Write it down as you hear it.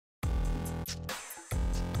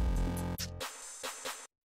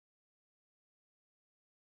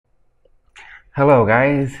Hello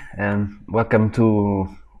guys, and welcome to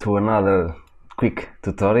another quick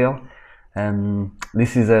tutorial.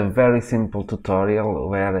 This is a very simple tutorial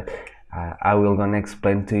where I will gonna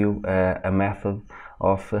explain to you a method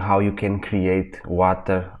of how you can create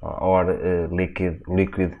water or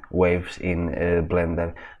liquid waves in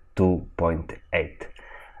Blender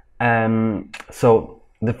 2.8. So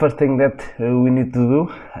the first thing that we need to do,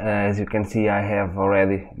 as you can see I have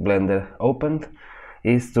already Blender opened,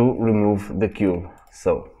 is to remove the cube.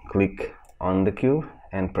 So click on the cube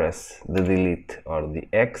and press the delete or the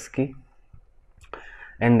X key,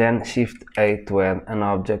 and then shift A to add an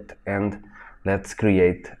object, and let's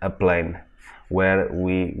create a plane where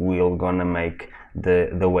we will gonna make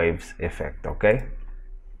the waves effect. Okay,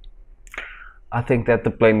 I think that the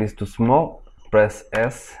plane is too small. Press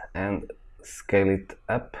S and scale it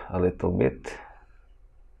up a little bit.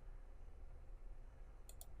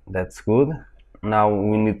 That's good. Now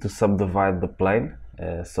we need to subdivide the plane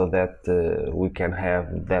so that we can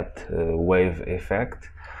have that wave effect.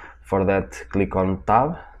 For that, click on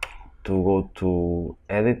Tab to go to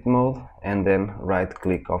edit mode, and then right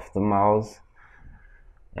click of the mouse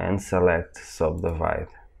and select subdivide.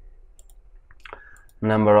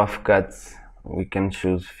 Number of cuts we can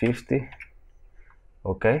choose 50.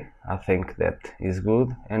 Okay, I think that is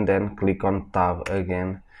good, and then click on Tab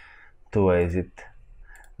again to exit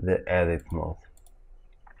the edit mode.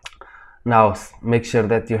 Now make sure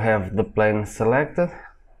that you have the plane selected.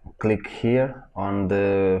 Click here on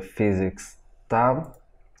the physics tab,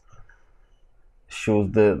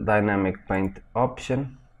 choose the dynamic paint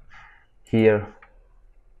option. Here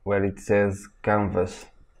where it says canvas,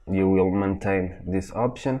 you will maintain this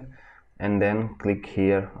option, and then click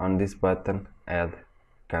here on this button, add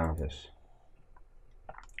canvas.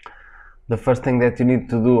 The first thing that you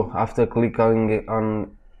need to do after clicking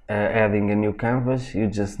on adding a new canvas, you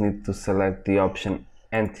just need to select the option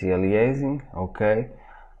anti-aliasing. Okay,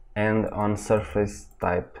 and on surface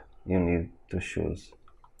type you need to choose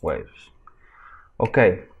waves.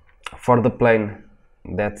 Okay, for the plane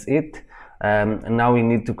that's it. Now we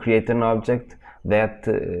need to create an object that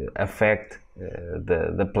affect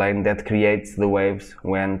the plane, that creates the waves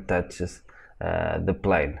when touches the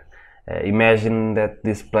plane. Imagine that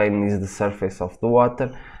this plane is the surface of the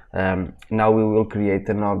water. Now we will create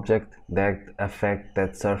an object that affects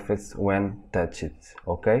that surface when touched.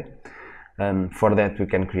 Okay, for that we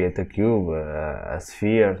can create a cube, a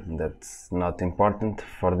sphere. That's not important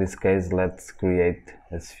for this case. Let's create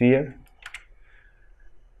a sphere.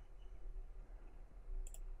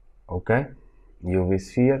 Okay, UV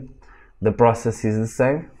sphere. The process is the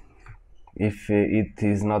same. If it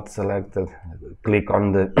is not selected, click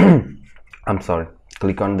on the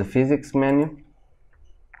click on the physics menu,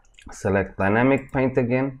 select dynamic paint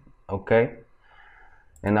again. Okay,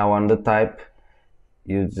 and now on the type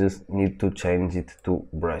you just need to change it to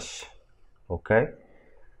brush. Okay,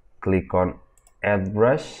 click on add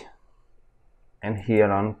brush, and here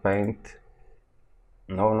on paint,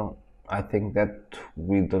 no, I think that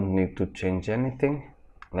we don't need to change anything.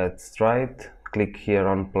 Let's try it. Click here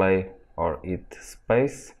on play or hit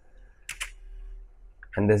space,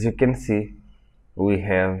 and as you can see we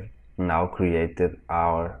have now created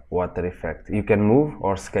our water effect. You can move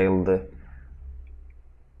or scale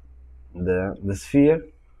the sphere,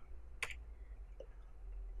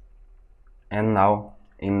 and now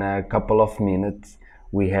in a couple of minutes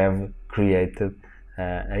we have created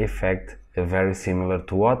an effect very similar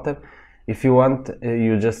to water. If you want,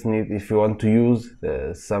 if you want to use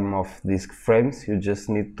some of these frames, you just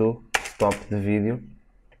need to stop the video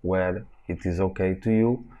where it is okay to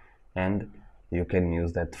you, and you can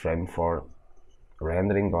use that frame for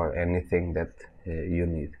rendering or anything that you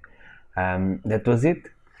need. That was it.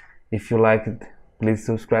 If you liked it, please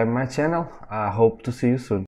subscribe my channel. I hope to see you soon.